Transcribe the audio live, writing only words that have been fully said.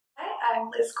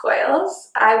Liz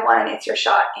Coyles. I won It's Your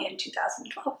Shot in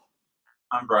 2012.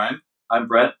 I'm Brian. I'm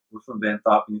Brent. We're from Van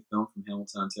Thopney Film from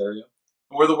Hamilton, Ontario.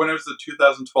 We're the winners of the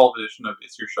 2012 edition of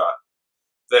It's Your Shot.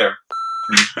 There.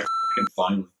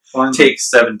 Finally. Take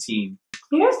 17.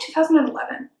 You know, it was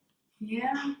 2011.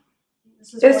 Yeah.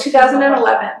 It was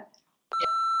 2011.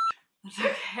 That's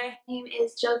okay. My name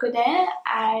is Jill Godin.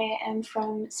 I am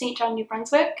from St. John, New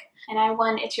Brunswick, and I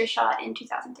won It's Your Shot in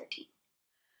 2013.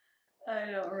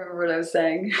 I don't remember what I was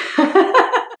saying.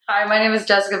 Hi, my name is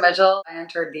Jessica Mitchell. I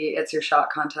entered the It's Your Shot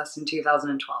contest in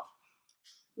 2012.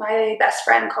 My best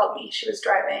friend called me. She was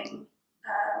driving.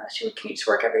 She would commute to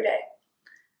work every day.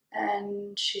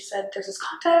 And she said, there's this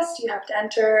contest, you have to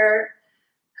enter.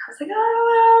 I was like, I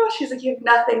don't know. She's like, you have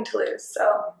nothing to lose,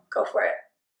 so go for it.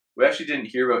 We actually didn't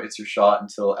hear about It's Your Shot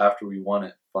until after we won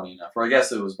it, funny enough. Or I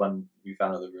guess it was when we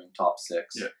found out that we were in top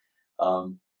 6. Yeah.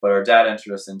 But our dad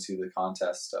entered us into the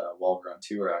contest while we were on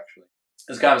tour, actually. It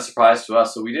was kind of a surprise to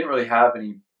us, so we didn't really have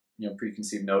any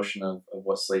preconceived notion of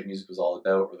what Slaight music was all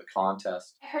about or the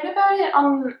contest. I heard about it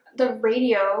on the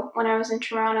radio when I was in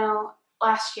Toronto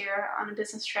last year on a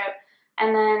business trip,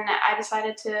 and then I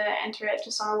decided to enter it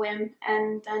just on a whim,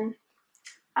 and then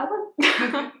I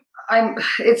won.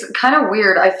 It's kind of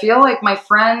weird. I feel like my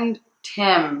friend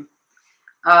Tim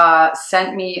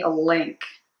sent me a link.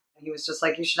 He was just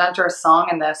like, you should enter a song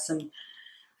in this, and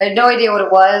I had no idea what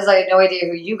it was. I had no idea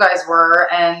who you guys were,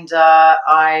 and so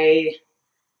I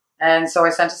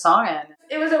sent a song in.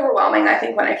 It was overwhelming, I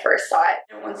think, when I first saw it.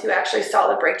 And once you actually saw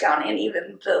the breakdown and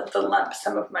even the lump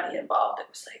sum of money involved, it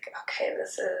was like, okay,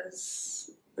 this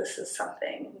is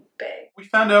something big. We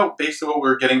found out basically what we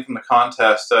were getting from the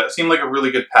contest. It seemed like a really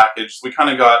good package. We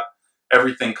kind of got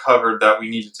everything covered that we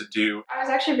needed to do. I was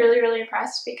actually really, really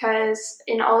impressed because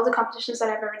in all the competitions that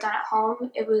I've ever done at home,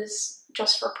 it was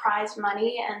just for prize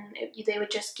money, and they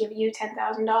would just give you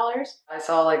 $10,000. I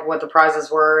saw like what the prizes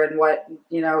were and what,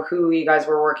 who you guys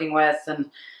were working with and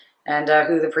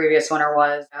who the previous winner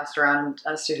was. I asked around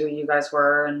as to who you guys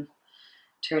were, and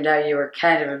turned out you were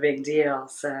kind of a big deal.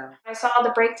 So I saw the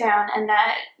breakdown and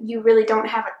that you really don't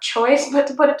have a choice but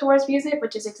to put it towards music,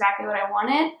 which is exactly what I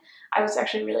wanted. I was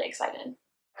actually really excited.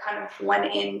 I kind of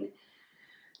went in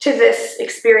to this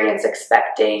experience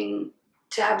expecting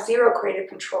to have zero creative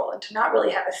control and to not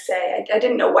really have a say. I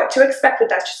didn't know what to expect, but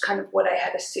that's just kind of what I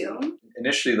had assumed.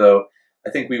 Initially, though,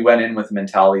 I think we went in with the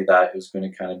mentality that it was going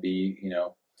to kind of be,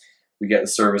 we get the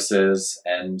services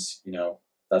and,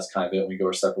 that's kind of it. We go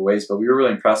our separate ways. But we were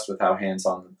really impressed with how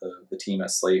hands-on the team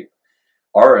at Slaight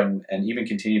are and even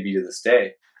continue to be to this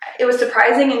day. It was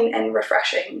surprising and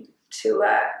refreshing to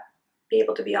be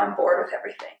able to be on board with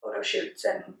everything. Photo shoots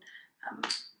and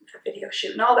the video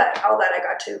shoot and all that I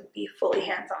got to be fully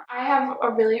hands-on. I have a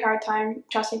really hard time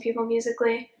trusting people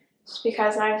musically just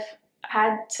because I've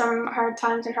had some hard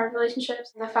times and hard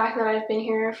relationships. The fact that I've been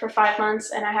here for 5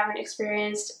 months and I haven't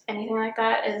experienced anything like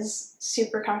that is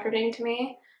super comforting to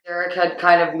me. Derek had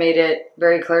kind of made it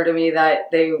very clear to me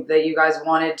that you guys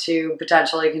wanted to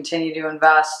potentially continue to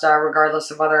invest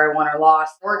regardless of whether I won or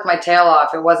lost. I worked my tail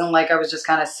off. It wasn't like I was just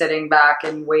kind of sitting back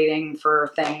and waiting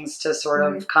for things to sort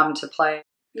of come to play.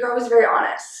 You're always very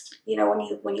honest.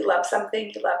 When you love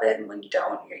something, you love it, and when you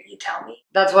don't, you tell me.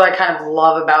 That's what I kind of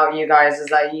love about you guys is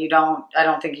that I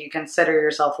don't think you consider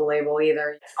yourself a label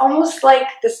either. It's almost like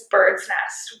this bird's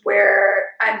nest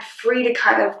where I'm free to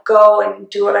kind of go and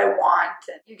do what I want.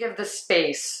 You give the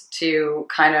space to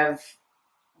kind of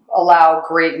allow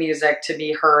great music to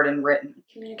be heard and written.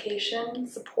 Communication,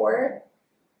 support.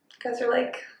 You guys are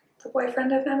like the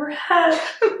boyfriend I've never had.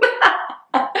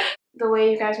 The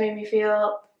way you guys made me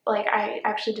feel like I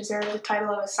actually deserve the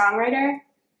title of a songwriter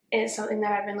is something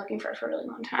that I've been looking for a really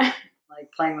long time.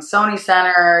 Like playing with Sony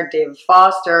Center, David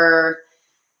Foster,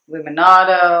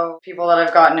 Luminato, people that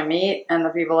I've gotten to meet and the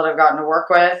people that I've gotten to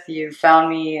work with. You found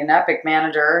me an epic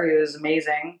manager who's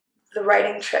amazing. The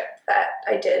writing trip that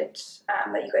I did,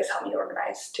 that you guys helped me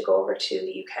organize to go over to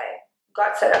the UK,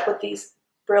 got set up with these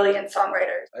brilliant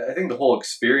songwriters. I think the whole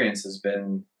experience has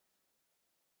been,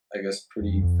 I guess,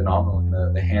 pretty phenomenal.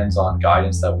 And the hands-on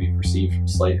guidance that we've received from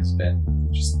Slaight has been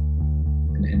just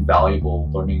an invaluable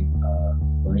learning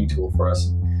tool for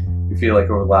us. We feel like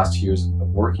over the last 2 years of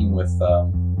working with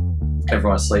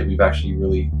everyone at Slaight, we've actually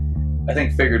really, I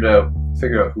think, figured out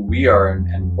who we are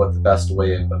and what the best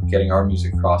way of getting our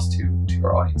music across to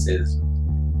our audience is.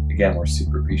 Again, we're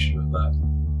super appreciative of that.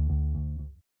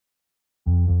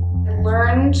 I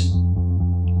learned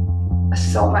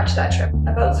so much that trip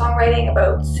about songwriting,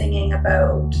 about singing,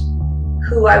 about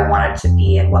who I wanted to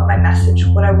be and what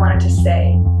I wanted to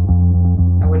say.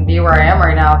 I wouldn't be where I am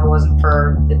right now if it wasn't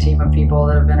for the team of people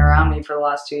that have been around me for the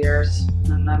last 2 years,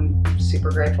 and I'm super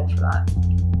grateful for that.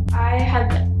 I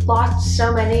had lost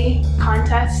so many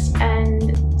contests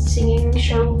and singing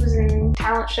shows and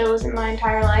talent shows in my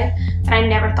entire life, and I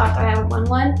never thought that I would win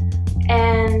one.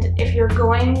 And if you're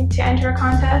going to enter a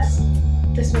contest,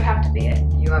 this would have to be it.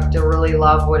 You have to really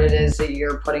love what it is that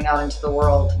you're putting out into the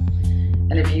world.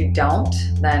 And if you don't,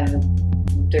 then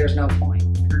there's no point.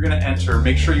 If you're going to enter,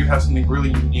 make sure you have something really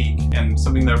unique and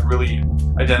something that really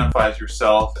identifies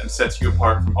yourself and sets you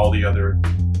apart from all the other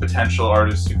potential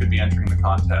artists who could be entering the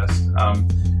contest.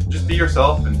 Just be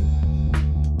yourself, and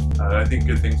I think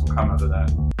good things will come out of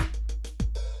that.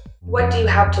 What do you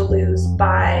have to lose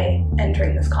by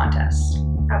entering this contest?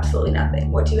 Absolutely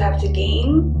nothing. What do you have to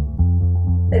gain?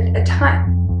 A ton.